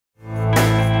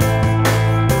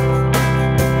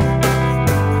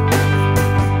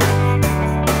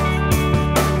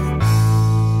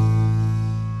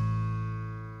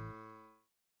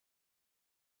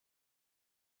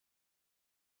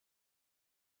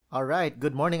All right,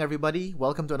 good morning, everybody.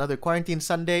 Welcome to another Quarantine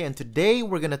Sunday, and today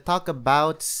we're going to talk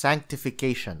about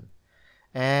sanctification.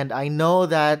 And I know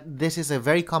that this is a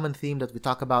very common theme that we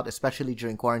talk about, especially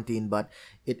during quarantine, but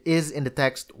it is in the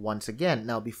text once again.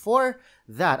 Now, before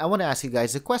that, I want to ask you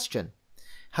guys a question.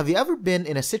 Have you ever been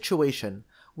in a situation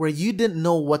where you didn't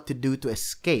know what to do to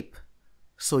escape,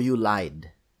 so you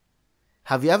lied?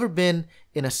 Have you ever been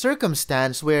in a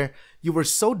circumstance where you were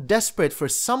so desperate for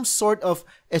some sort of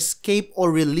escape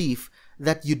or relief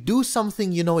that you do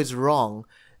something you know is wrong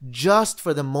just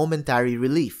for the momentary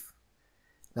relief?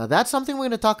 Now that's something we're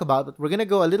going to talk about, but we're going to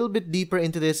go a little bit deeper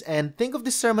into this and think of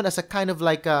this sermon as a kind of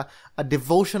like a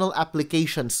devotional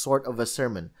application sort of a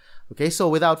sermon. Okay, so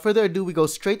without further ado, we go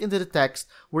straight into the text.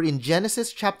 We're in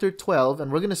Genesis chapter 12,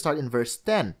 and we're going to start in verse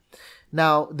 10.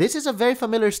 Now, this is a very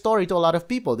familiar story to a lot of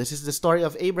people. This is the story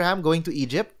of Abraham going to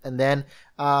Egypt, and then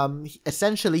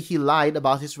essentially he lied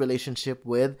about his relationship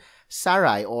with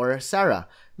Sarai or Sarah.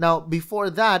 Now, before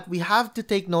that, we have to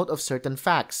take note of certain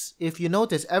facts. If you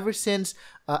notice, ever since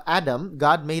Adam,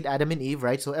 God made Adam and Eve,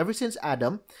 right? So ever since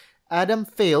Adam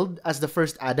failed as the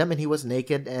first Adam, and he was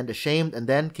naked and ashamed, and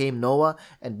then came Noah,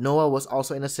 and Noah was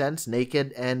also in a sense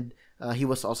naked, and he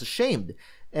was also shamed.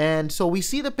 And so we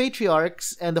see the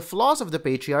patriarchs and the flaws of the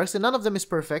patriarchs, and none of them is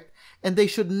perfect, and they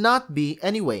should not be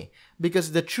anyway,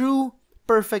 because the true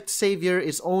perfect Savior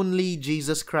is only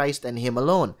Jesus Christ and Him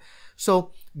alone.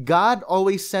 So God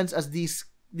always sends us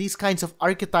these kinds of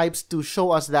archetypes to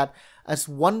show us that as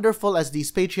wonderful as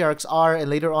these patriarchs are, and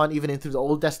later on even into the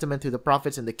Old Testament through the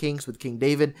prophets and the kings with King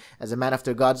David as a man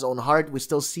after God's own heart, we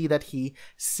still see that he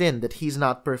sinned, that he's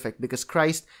not perfect, because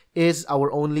Christ is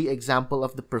our only example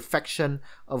of the perfection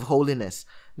of holiness.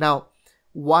 Now,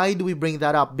 why do we bring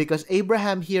that up? Because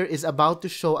Abraham here is about to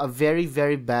show a very,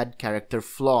 very bad character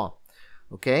flaw.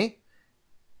 Okay?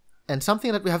 And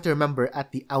something that we have to remember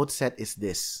at the outset is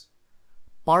this: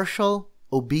 partial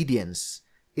obedience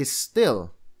is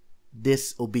still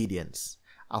disobedience.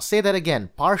 I'll say that again.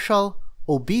 Partial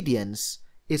obedience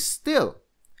is still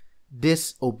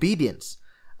disobedience.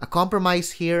 A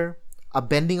compromise here, a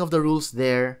bending of the rules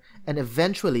there, and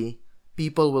eventually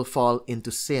people will fall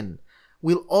into sin.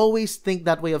 We'll always think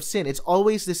that way of sin. It's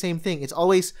always the same thing. It's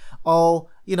always,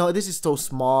 this is so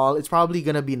small. It's probably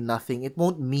going to be nothing. It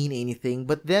won't mean anything.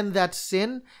 But then that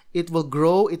sin, it will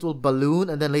grow, it will balloon,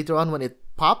 and then later on when it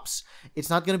pops,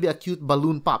 it's not going to be a cute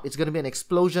balloon pop. It's going to be an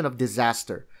explosion of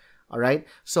disaster. All right?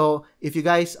 So if you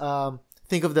guys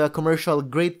think of the commercial,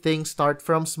 great things start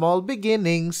from small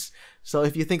beginnings. So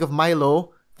if you think of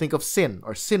Milo, think of sin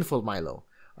or sinful Milo.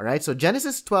 All right? So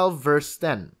Genesis 12 verse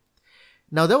 10.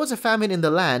 Now there was a famine in the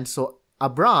land, so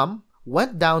Abram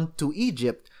went down to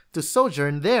Egypt to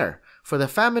sojourn there, for the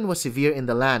famine was severe in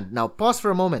the land. Now pause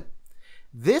for a moment.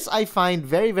 This I find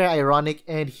very, very ironic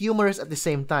and humorous at the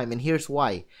same time, and here's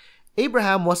why.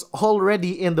 Abraham was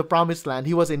already in the promised land.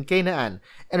 He was in Canaan.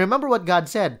 And remember what God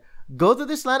said: go to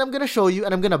this land I'm going to show you,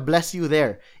 and I'm going to bless you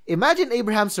there. Imagine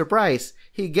Abraham's surprise.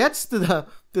 He gets to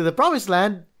the promised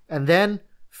land, and then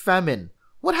famine.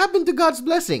 What happened to God's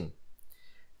blessing?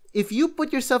 If you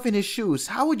put yourself in his shoes,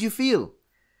 how would you feel?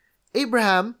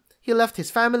 Abraham, he left his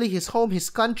family, his home, his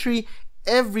country,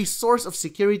 every source of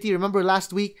security. Remember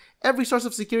last week, every source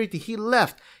of security he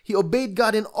left. He obeyed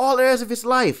God in all areas of his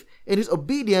life, and his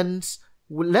obedience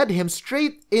led him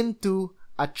straight into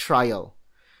a trial.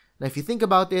 Now, if you think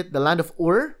about it, the land of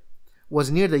Ur was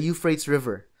near the Euphrates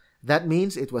River. That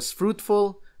means it was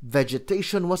fruitful,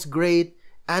 vegetation was great,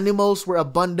 animals were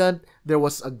abundant, there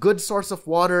was a good source of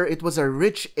water, it was a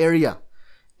rich area.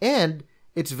 And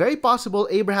it's very possible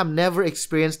Abraham never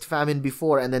experienced famine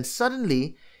before, and then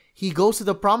suddenly he goes to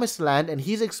the promised land and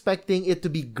he's expecting it to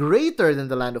be greater than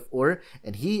the land of Ur,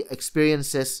 and he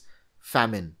experiences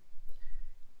famine.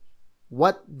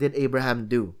 What did Abraham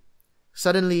do?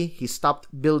 Suddenly, he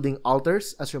stopped building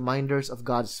altars as reminders of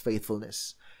God's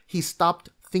faithfulness. He stopped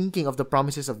thinking of the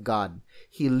promises of God.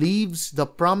 He leaves the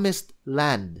promised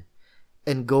land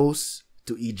and goes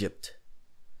to Egypt.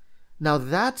 Now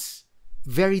that's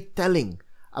very telling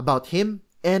about him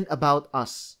and about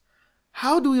us.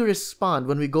 How do we respond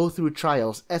when we go through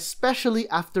trials, especially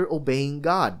after obeying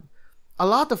God? A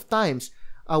lot of times,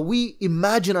 we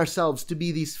imagine ourselves to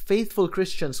be these faithful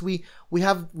Christians. We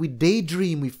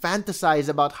daydream, we fantasize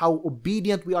about how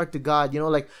obedient we are to God.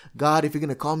 Like, God, if you're going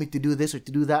to call me to do this or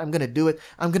to do that, I'm going to do it.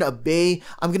 I'm going to obey.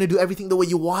 I'm going to do everything the way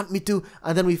you want me to.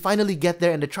 And then we finally get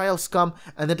there and the trials come,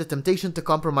 and then the temptation to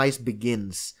compromise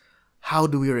begins. How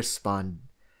do we respond?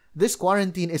 This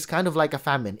quarantine is kind of like a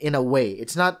famine in a way.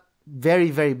 It's not very,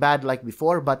 very bad like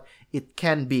before, but it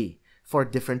can be for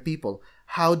different people.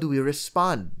 How do we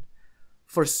respond?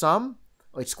 For some,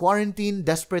 It's quarantine,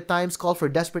 desperate times call for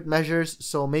desperate measures.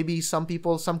 So maybe some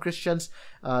people, some Christians,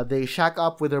 they shack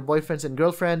up with their boyfriends and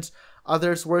girlfriends.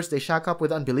 Others, worse, they shack up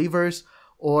with unbelievers.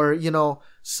 Or,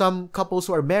 some couples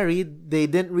who are married, they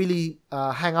didn't really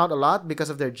hang out a lot because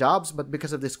of their jobs, but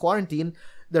because of this quarantine,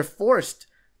 they're forced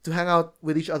to hang out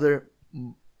with each other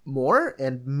more,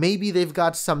 and maybe they've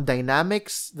got some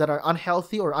dynamics that are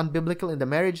unhealthy or unbiblical in the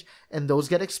marriage, and those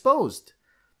get exposed.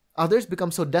 Others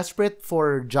become so desperate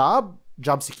for job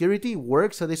security,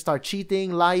 work, so they start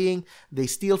cheating, lying, they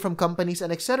steal from companies,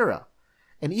 and etc.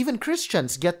 And even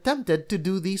Christians get tempted to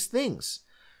do these things.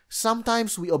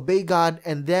 Sometimes we obey God,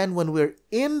 and then when we're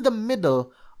in the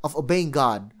middle of obeying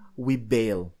God, we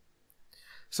bail.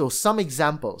 So some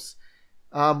examples.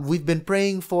 We've been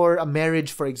praying for a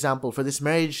marriage, for example, for this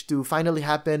marriage to finally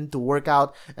happen, to work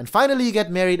out, and finally you get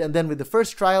married, and then with the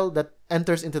first trial that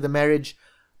enters into the marriage,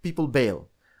 people bail.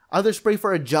 Others pray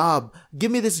for a job.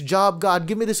 Give me this job, God.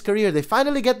 Give me this career. They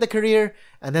finally get the career,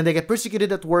 and then they get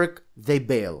persecuted at work. They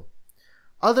bail.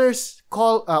 Others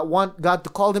want God to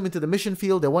call them into the mission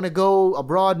field. They want to go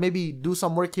abroad, maybe do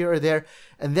some work here or there,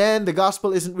 and then the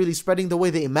gospel isn't really spreading the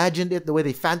way they imagined it, the way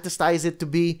they fantasized it to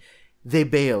be. They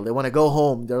bail. They want to go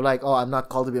home. They're like, oh, I'm not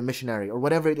called to be a missionary, or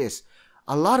whatever it is.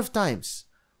 A lot of times,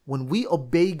 when we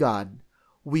obey God,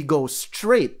 we go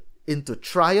straight into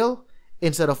trial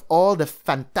instead of all the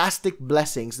fantastic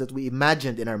blessings that we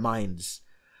imagined in our minds.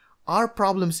 Our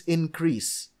problems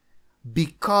increase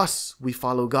because we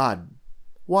follow God.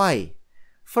 Why?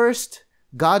 First,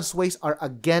 God's ways are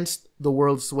against the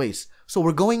world's ways. So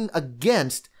we're going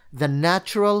against the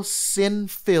natural,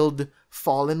 sin-filled,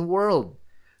 fallen world.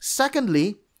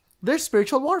 Secondly, there's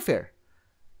spiritual warfare.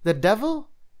 The devil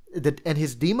and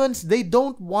his demons, they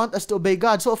don't want us to obey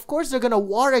God. So of course they're going to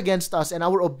war against us and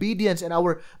our obedience and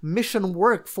our mission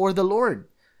work for the Lord.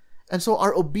 And so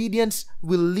our obedience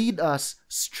will lead us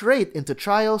straight into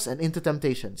trials and into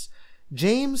temptations.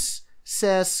 James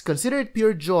says, consider it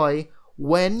pure joy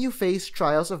when you face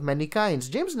trials of many kinds.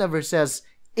 James never says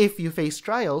if you face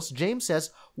trials. James says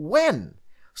when.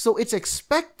 So it's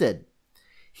expected.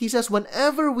 He says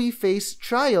whenever we face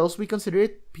trials, we consider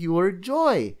it pure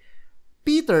joy.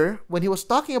 Peter, when he was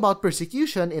talking about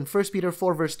persecution in 1 Peter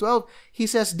 4 verse 12, he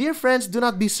says, dear friends, do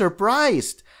not be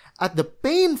surprised at the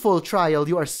painful trial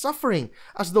you are suffering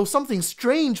as though something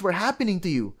strange were happening to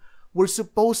you. We're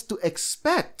supposed to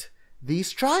expect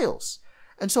these trials.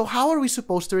 And so how are we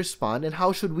supposed to respond, and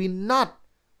how should we not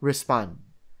respond?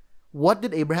 What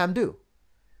did Abraham do?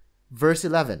 Verse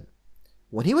 11,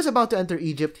 when he was about to enter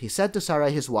Egypt, he said to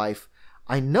Sarai his wife,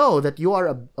 I know that you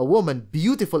are a woman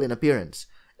beautiful in appearance.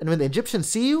 And when the Egyptians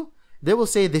see you, they will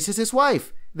say, this is his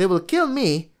wife. They will kill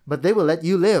me, but they will let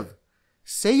you live.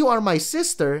 Say you are my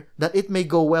sister, that it may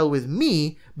go well with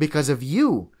me because of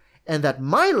you, and that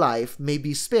my life may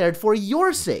be spared for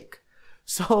your sake.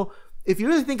 So, if you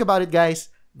really think about it, guys,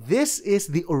 this is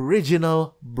the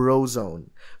original bro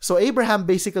zone. So Abraham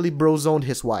basically bro zoned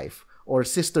his wife, or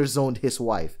sister zoned his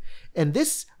wife. And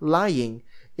this lying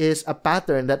is a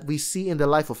pattern that we see in the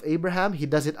life of Abraham. He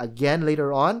does it again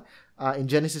later on in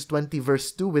Genesis 20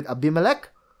 verse 2 with Abimelech.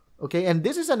 Okay, and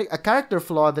this is a character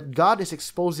flaw that God is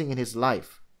exposing in his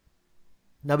life.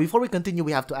 Now, before we continue,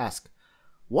 we have to ask,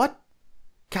 what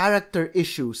character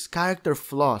issues, character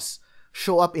flaws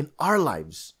show up in our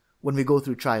lives when we go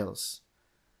through trials?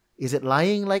 Is it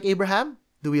lying like Abraham?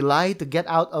 Do we lie to get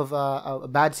out of a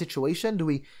bad situation? Do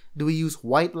we use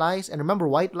white lies? And remember,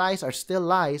 white lies are still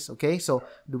lies, okay? So,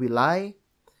 do we lie?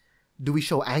 Do we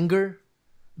show anger?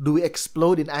 Do we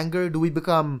explode in anger? Do we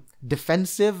become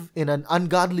defensive in an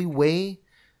ungodly way?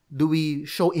 Do we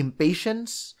show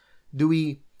impatience? Do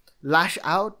we lash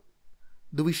out?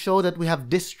 Do we show that we have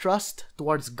distrust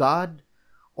towards God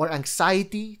or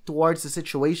anxiety towards the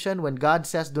situation when God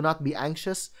says, do not be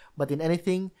anxious, but in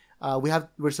anything,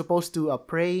 we're supposed to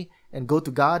pray and go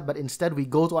to God, but instead we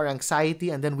go to our anxiety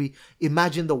and then we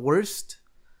imagine the worst?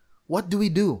 What do we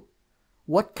do?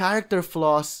 What character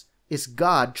flaws is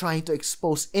God trying to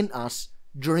expose in us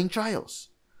during trials?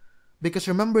 Because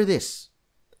remember this,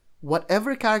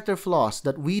 whatever character flaws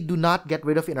that we do not get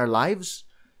rid of in our lives,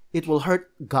 it will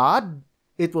hurt God,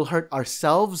 it will hurt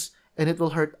ourselves, and it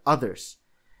will hurt others.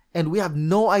 And we have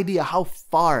no idea how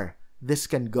far this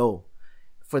can go.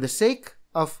 For the sake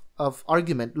of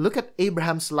argument, look at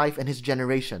Abraham's life and his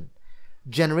generation.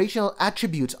 Generational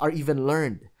attributes are even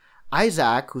learned.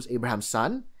 Isaac, who's Abraham's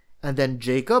son, and then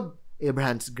Jacob,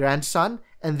 Abraham's grandson,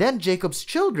 and then Jacob's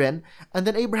children, and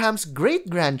then Abraham's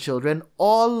great-grandchildren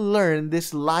all learn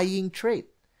this lying trait.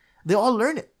 They all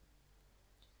learn it.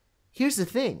 Here's the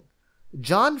thing.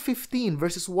 John 15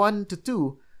 verses 1 to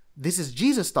 2, this is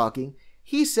Jesus talking.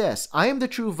 He says, I am the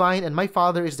true vine and my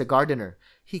Father is the gardener.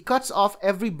 He cuts off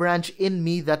every branch in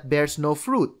me that bears no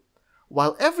fruit,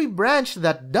 while every branch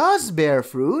that does bear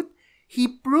fruit, He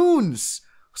prunes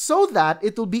so that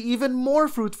it will be even more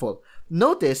fruitful.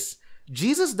 Notice,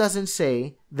 Jesus doesn't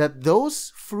say that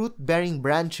those fruit-bearing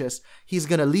branches He's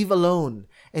going to leave alone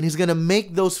and He's going to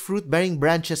make those fruit-bearing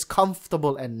branches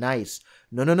comfortable and nice.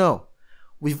 No, no, no.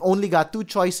 We've only got two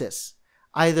choices.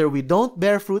 Either we don't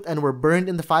bear fruit and we're burned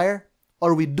in the fire,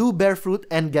 or we do bear fruit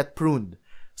and get pruned.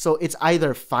 So it's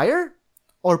either fire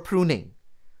or pruning.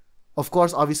 Of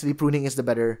course, obviously, pruning is the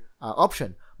better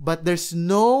option. But there's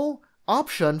no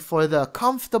option for the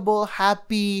comfortable,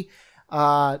 happy,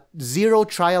 zero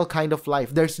trial kind of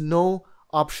life. There's no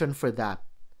option for that.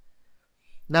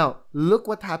 Now, look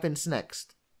what happens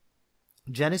next.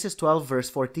 Genesis 12 verse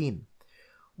 14.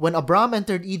 When Abram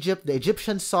entered Egypt, the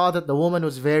Egyptians saw that the woman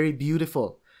was very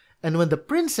beautiful. And when the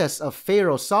princess of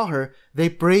Pharaoh saw her, they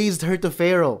praised her to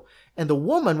Pharaoh. And the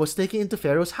woman was taken into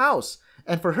Pharaoh's house.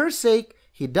 And for her sake,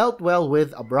 he dealt well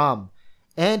with Abram.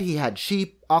 And he had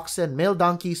sheep, oxen, male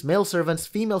donkeys, male servants,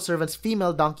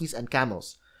 female donkeys, and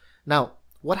camels. Now,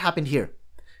 what happened here?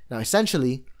 Now,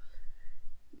 essentially,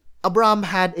 Abram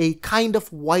had a kind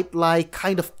of white lie,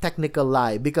 kind of technical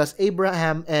lie, because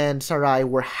Abraham and Sarai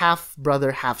were half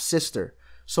brother, half sister.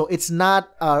 So it's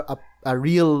not a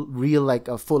real like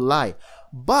a full lie.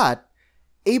 But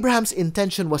Abraham's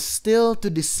intention was still to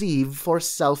deceive for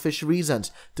selfish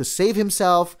reasons, to save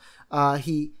himself.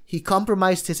 He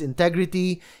compromised his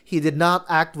integrity. He did not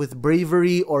act with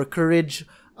bravery or courage.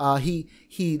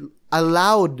 He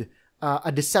allowed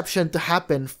a deception to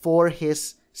happen for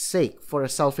his sake, for a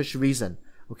selfish reason.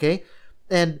 Okay?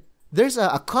 And there's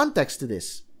a context to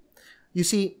this. You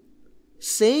see,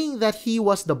 saying that he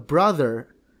was the brother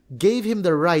gave him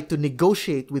the right to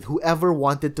negotiate with whoever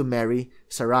wanted to marry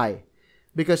Sarai.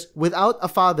 Because without a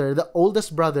father, the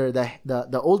oldest brother,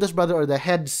 the oldest brother or the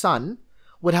head son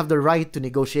would have the right to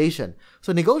negotiation.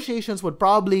 So negotiations would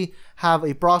probably have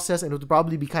a process and it would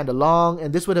probably be kind of long,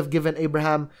 and this would have given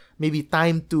Abraham maybe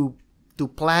time to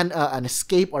plan an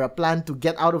escape or a plan to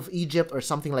get out of Egypt or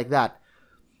something like that.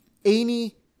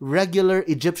 Any regular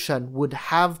Egyptian would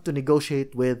have to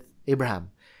negotiate with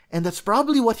Abraham. And that's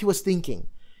probably what he was thinking.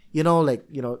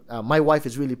 My wife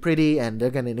is really pretty and they're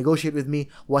going to negotiate with me.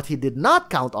 What he did not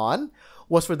count on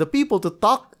was for the people to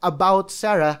talk about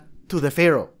Sarah to the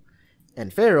Pharaoh.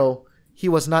 And Pharaoh, he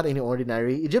was not any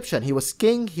ordinary Egyptian. He was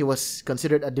king. He was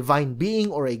considered a divine being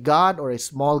or a god or a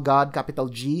small god, capital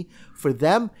G, for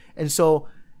them. And so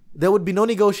there would be no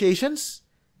negotiations.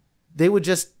 They would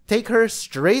just take her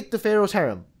straight to Pharaoh's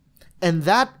harem. And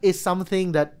that is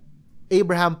something that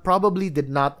Abraham probably did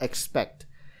not expect.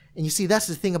 And you see, that's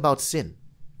the thing about sin.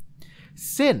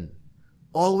 Sin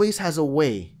always has a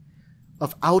way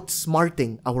of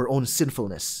outsmarting our own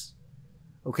sinfulness.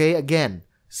 Okay, again,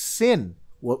 sin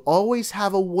will always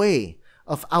have a way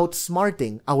of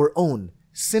outsmarting our own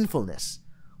sinfulness.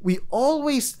 We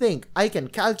always think, I can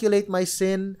calculate my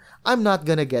sin, I'm not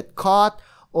gonna get caught,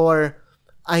 or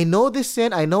I know this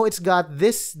sin, I know it's got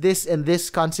this, and this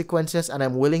consequences, and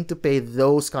I'm willing to pay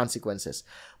those consequences.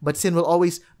 But sin will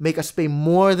always make us pay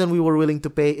more than we were willing to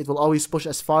pay. It will always push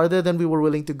us farther than we were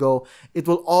willing to go. It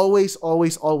will always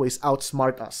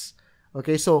outsmart us.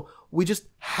 Okay, so we just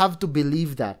have to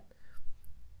believe that.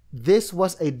 This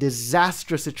was a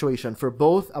disastrous situation for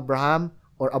both Abram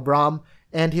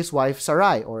and his wife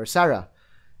Sarai or Sarah.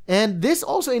 And this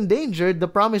also endangered the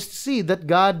promised seed that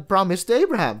God promised to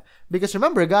Abraham. Because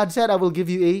remember, God said, I will give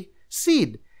you a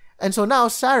seed. And so now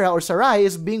Sarah or Sarai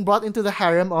is being brought into the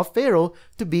harem of Pharaoh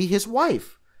to be his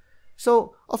wife.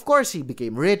 So, of course, he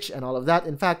became rich and all of that.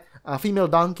 In fact, female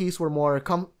donkeys were more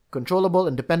controllable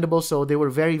and dependable, so they were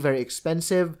very, very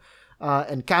expensive.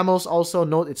 And camels also,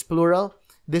 note it's plural.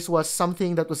 This was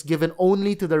something that was given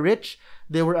only to the rich.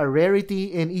 They were a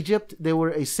rarity in Egypt. They were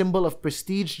a symbol of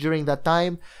prestige during that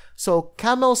time. So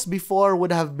camels before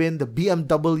would have been the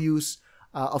BMWs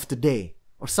of today,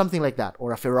 or something like that,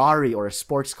 or a Ferrari, or a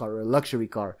sports car, or a luxury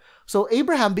car. So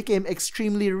Abraham became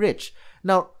extremely rich.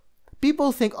 Now,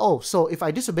 people think, oh, so if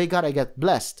I disobey God, I get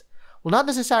blessed. Well, not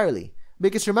necessarily.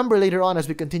 Because remember later on as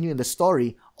we continue in the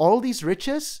story, all these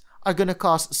riches are going to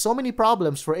cause so many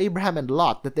problems for Abraham and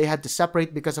Lot that they had to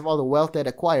separate because of all the wealth they had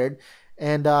acquired.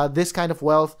 And this kind of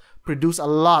wealth produced a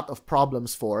lot of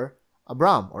problems for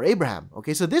Abram or Abraham.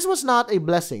 Okay, so this was not a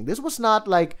blessing. This was not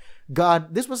like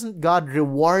God, this wasn't God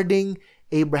rewarding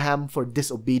Abraham for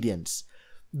disobedience.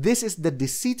 This is the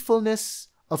deceitfulness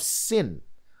of sin,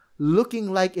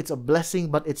 looking like it's a blessing,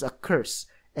 but it's a curse.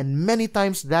 And many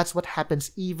times that's what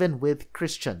happens even with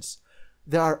Christians.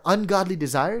 There are ungodly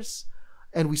desires,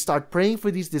 and we start praying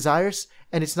for these desires,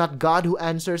 and it's not God who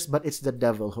answers, but it's the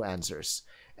devil who answers.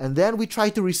 And then we try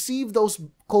to receive those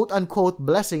quote-unquote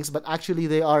blessings, but actually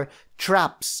they are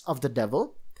traps of the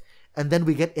devil. And then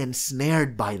we get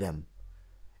ensnared by them.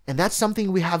 And that's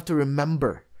something we have to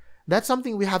remember. That's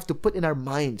something we have to put in our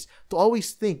minds, to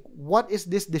always think, what is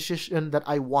this decision that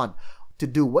I want to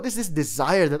do? What is this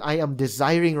desire that I am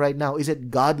desiring right now? Is it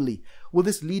godly? Will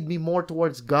this lead me more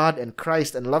towards God and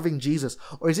Christ and loving Jesus?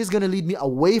 Or is this going to lead me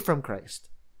away from Christ?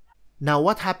 Now,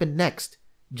 what happened next?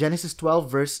 Genesis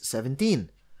 12 verse 17.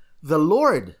 The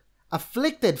Lord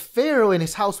afflicted Pharaoh and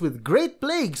his house with great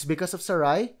plagues because of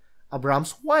Sarai,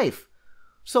 Abram's wife.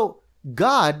 So,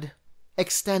 God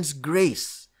extends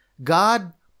grace.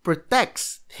 God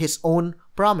protects his own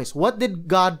promise. What did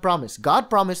God promise? God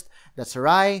promised that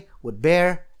Sarai would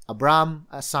bear Abram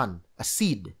a son, a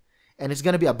seed. And it's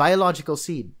going to be a biological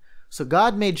seed. So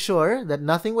God made sure that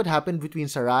nothing would happen between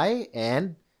Sarai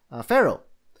and Pharaoh.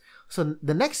 So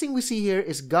the next thing we see here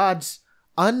is God's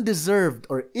undeserved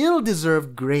or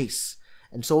ill-deserved grace.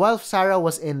 And so while Sarah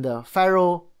was in the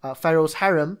Pharaoh's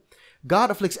harem,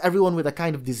 God afflicts everyone with a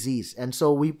kind of disease. And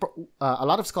so a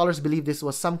lot of scholars believe this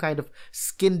was some kind of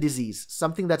skin disease,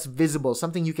 something that's visible,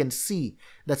 something you can see,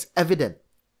 that's evident.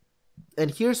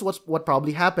 And here's what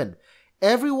probably happened.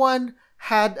 Everyone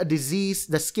had a disease,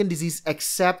 the skin disease,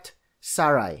 except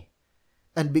Sarai.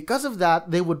 And because of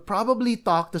that, they would probably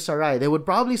talk to Sarai. They would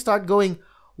probably start going,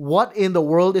 what in the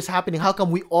world is happening? How come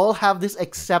we all have this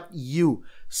except you?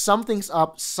 Something's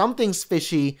up, something's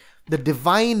fishy. The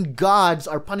divine gods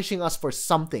are punishing us for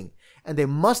something. And they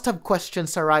must have questioned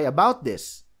Sarai about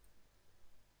this.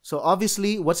 So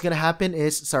obviously, what's going to happen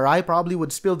is Sarai probably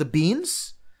would spill the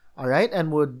beans, all right,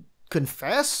 and would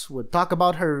confess, would talk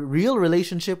about her real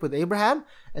relationship with Abraham.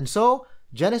 And so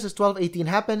Genesis 12:18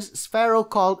 happens. Pharaoh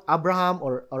called Abraham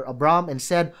or Abram and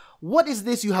said, "What is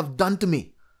this you have done to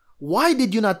me? Why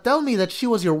did you not tell me that she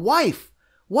was your wife?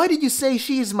 Why did you say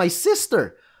she is my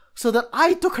sister, so that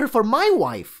I took her for my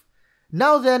wife?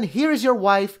 Now then, here is your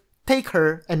wife, take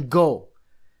her and go."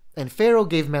 And Pharaoh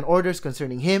gave men orders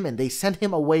concerning him, and they sent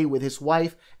him away with his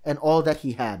wife and all that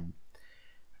he had.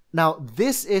 Now,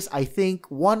 this is, I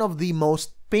think, one of the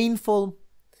most painful,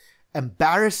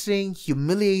 embarrassing,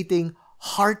 humiliating,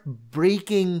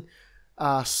 heartbreaking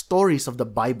stories of the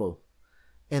Bible.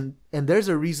 And there's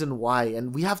a reason why,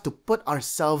 and we have to put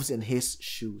ourselves in his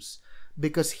shoes.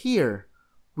 Because here,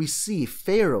 we see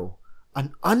Pharaoh,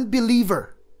 an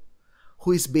unbeliever,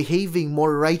 who is behaving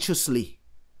more righteously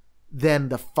than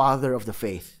the father of the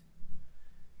faith.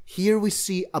 Here we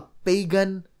see a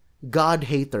pagan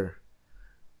God-hater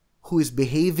who is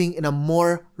behaving in a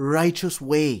more righteous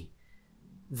way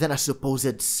than a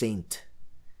supposed saint.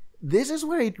 This is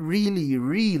where it really,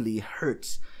 really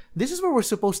hurts. This is where we're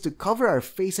supposed to cover our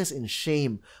faces in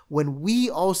shame when we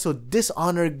also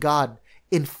dishonor God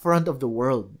in front of the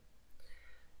world.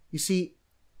 You see,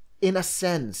 in a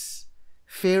sense,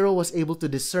 Pharaoh was able to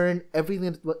discern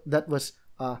everything that was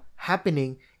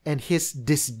happening, and his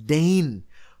disdain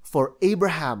for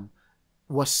Abraham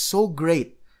was so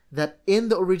great that in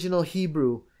the original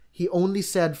Hebrew, he only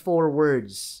said 4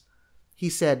 words. He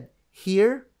said,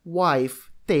 "Here, wife,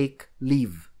 take,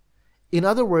 leave." In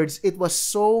other words, it was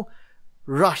so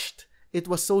rushed, it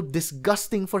was so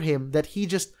disgusting for him that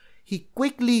he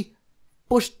quickly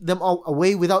pushed them all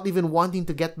away without even wanting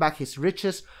to get back his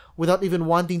riches, without even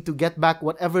wanting to get back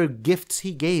whatever gifts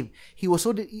he gave. He was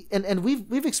so, and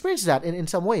we've experienced that in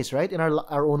some ways, right? In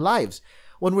our own lives.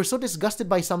 When we're so disgusted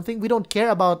by something, we don't care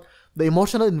about the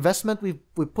emotional investment we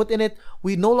put in it.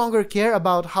 We no longer care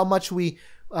about how much we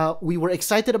were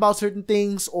excited about certain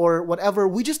things or whatever.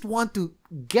 We just want to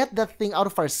get that thing out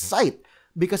of our sight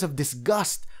because of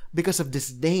disgust, because of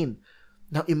disdain.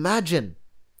 Now imagine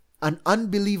an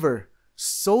unbeliever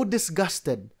so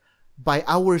disgusted by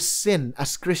our sin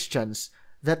as Christians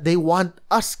that they want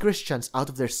us Christians out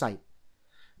of their sight.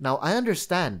 Now I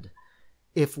understand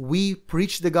if we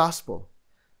preach the gospel,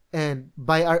 and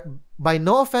by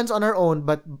no offense on our own,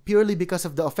 but purely because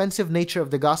of the offensive nature of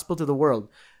the gospel to the world,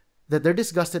 that they're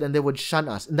disgusted and they would shun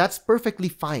us. And that's perfectly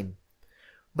fine.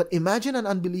 But imagine an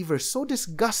unbeliever so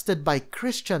disgusted by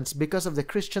Christians because of the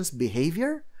Christian's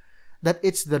behavior, that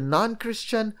it's the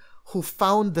non-Christian who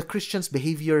found the Christian's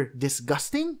behavior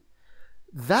disgusting.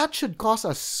 That should cause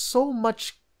us so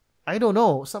much, I don't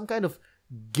know, some kind of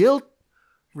guilt,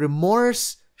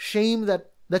 remorse, shame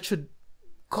that should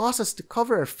cause us to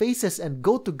cover our faces and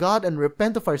go to God and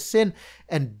repent of our sin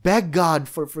and beg God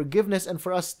for forgiveness and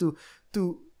for us to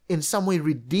in some way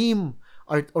redeem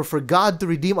or for God to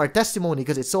redeem our testimony,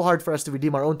 because it's so hard for us to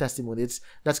redeem our own testimony.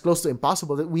 That's close to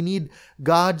impossible. That we need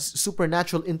God's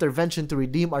supernatural intervention to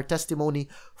redeem our testimony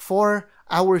for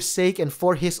our sake and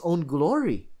for His own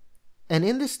glory. And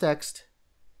in this text,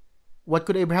 what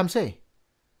could Abraham say?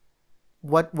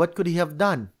 What could he have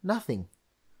done? Nothing.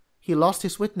 He lost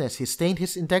his witness. He stained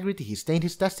his integrity. He stained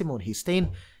his testimony. He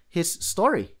stained his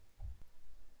story.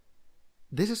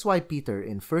 This is why Peter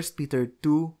in 1 Peter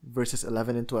 2 verses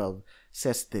 11 and 12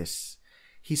 says this.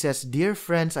 He says, "Dear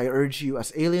friends, I urge you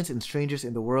as aliens and strangers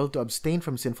in the world to abstain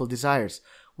from sinful desires,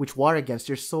 which war against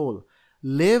your soul.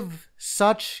 Live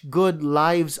such good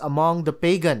lives among the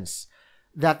pagans,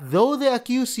 that though they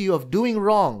accuse you of doing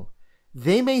wrong,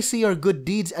 they may see your good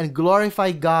deeds and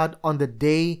glorify God on the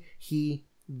day He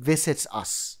visits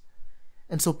us."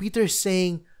 And so Peter is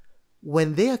saying,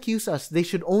 when they accuse us, they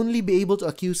should only be able to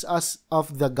accuse us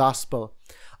of the gospel,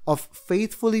 of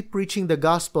faithfully preaching the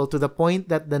gospel to the point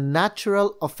that the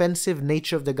natural offensive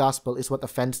nature of the gospel is what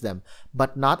offends them,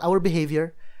 but not our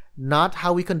behavior, not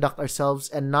how we conduct ourselves,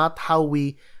 and not how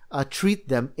we treat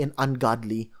them in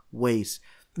ungodly ways.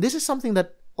 This is something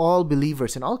that all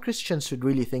believers and all Christians should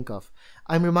really think of.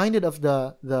 I'm reminded of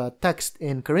the text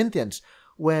in Corinthians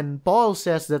when Paul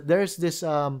says that there's this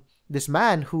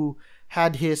man who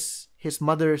had his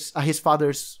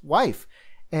father's wife,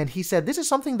 and he said this is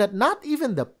something that not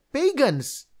even the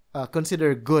pagans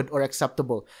consider good or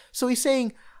acceptable. So he's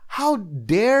saying, how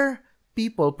dare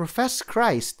people profess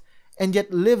Christ and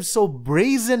yet live so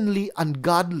brazenly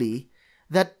ungodly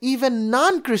that even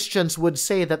non-Christians would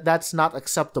say that that's not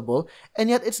acceptable, and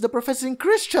yet it's the professing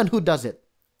Christian who does it.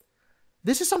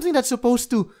 This is something that's supposed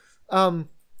to,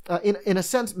 in a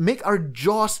sense, make our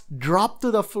jaws drop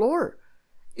to the floor.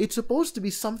 It's supposed to be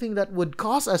something that would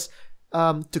cause us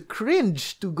to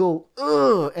cringe, to go,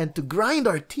 ugh, and to grind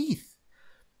our teeth.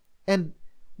 And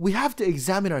we have to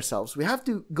examine ourselves. We have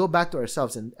to go back to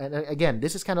ourselves. And again,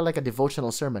 this is kind of like a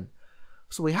devotional sermon.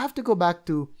 So we have to go back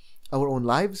to our own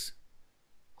lives,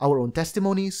 our own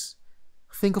testimonies,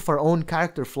 think of our own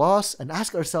character flaws, and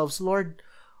ask ourselves, Lord,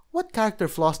 what character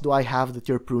flaws do I have that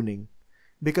you're pruning?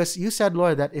 Because you said,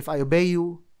 Lord, that if I obey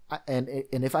you and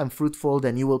if I'm fruitful,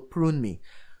 then you will prune me.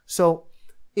 So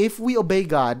if we obey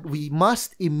God, we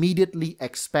must immediately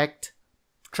expect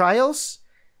trials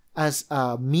as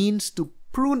a means to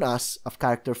prune us of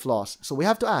character flaws. So we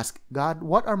have to ask, God,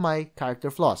 what are my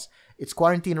character flaws? It's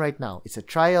quarantine right now. It's a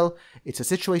trial. It's a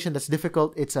situation that's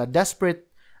difficult. It's a desperate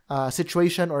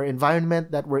situation or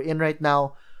environment that we're in right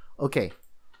now. Okay,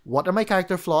 what are my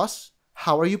character flaws?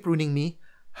 How are you pruning me?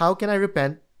 How can I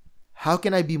repent? How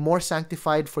can I be more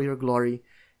sanctified for your glory?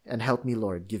 And help me,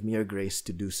 Lord. Give me your grace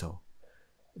to do so.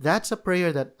 That's a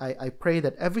prayer that I pray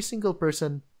that every single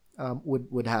person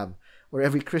would have, or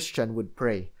every Christian would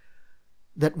pray,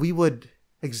 that we would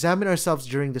examine ourselves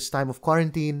during this time of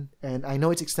quarantine. And I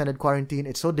know it's extended quarantine.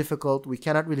 It's so difficult. We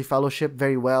cannot really fellowship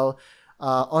very well.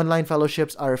 Online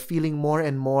fellowships are feeling more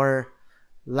and more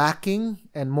lacking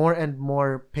and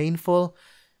more painful.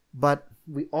 But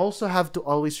we also have to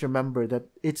always remember that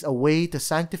it's a way to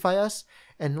sanctify us.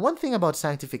 And one thing about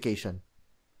sanctification,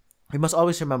 we must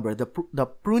always remember the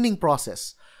pruning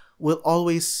process will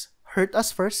always hurt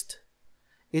us first.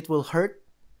 It will hurt,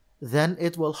 then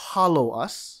it will hollow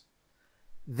us.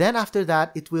 Then after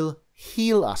that, it will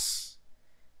heal us.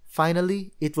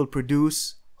 Finally, it will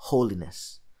produce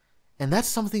holiness. And that's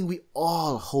something we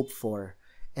all hope for.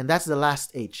 And that's the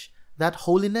last H. That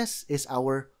holiness is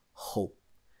our hope.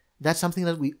 That's something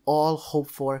that we all hope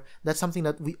for. That's something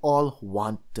that we all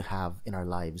want to have in our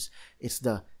lives. It's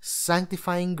the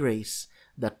sanctifying grace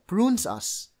that prunes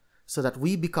us so that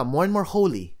we become more and more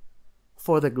holy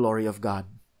for the glory of God.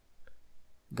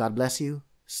 God bless you.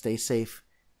 Stay safe.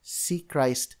 Seek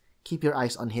Christ. Keep your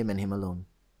eyes on Him and Him alone.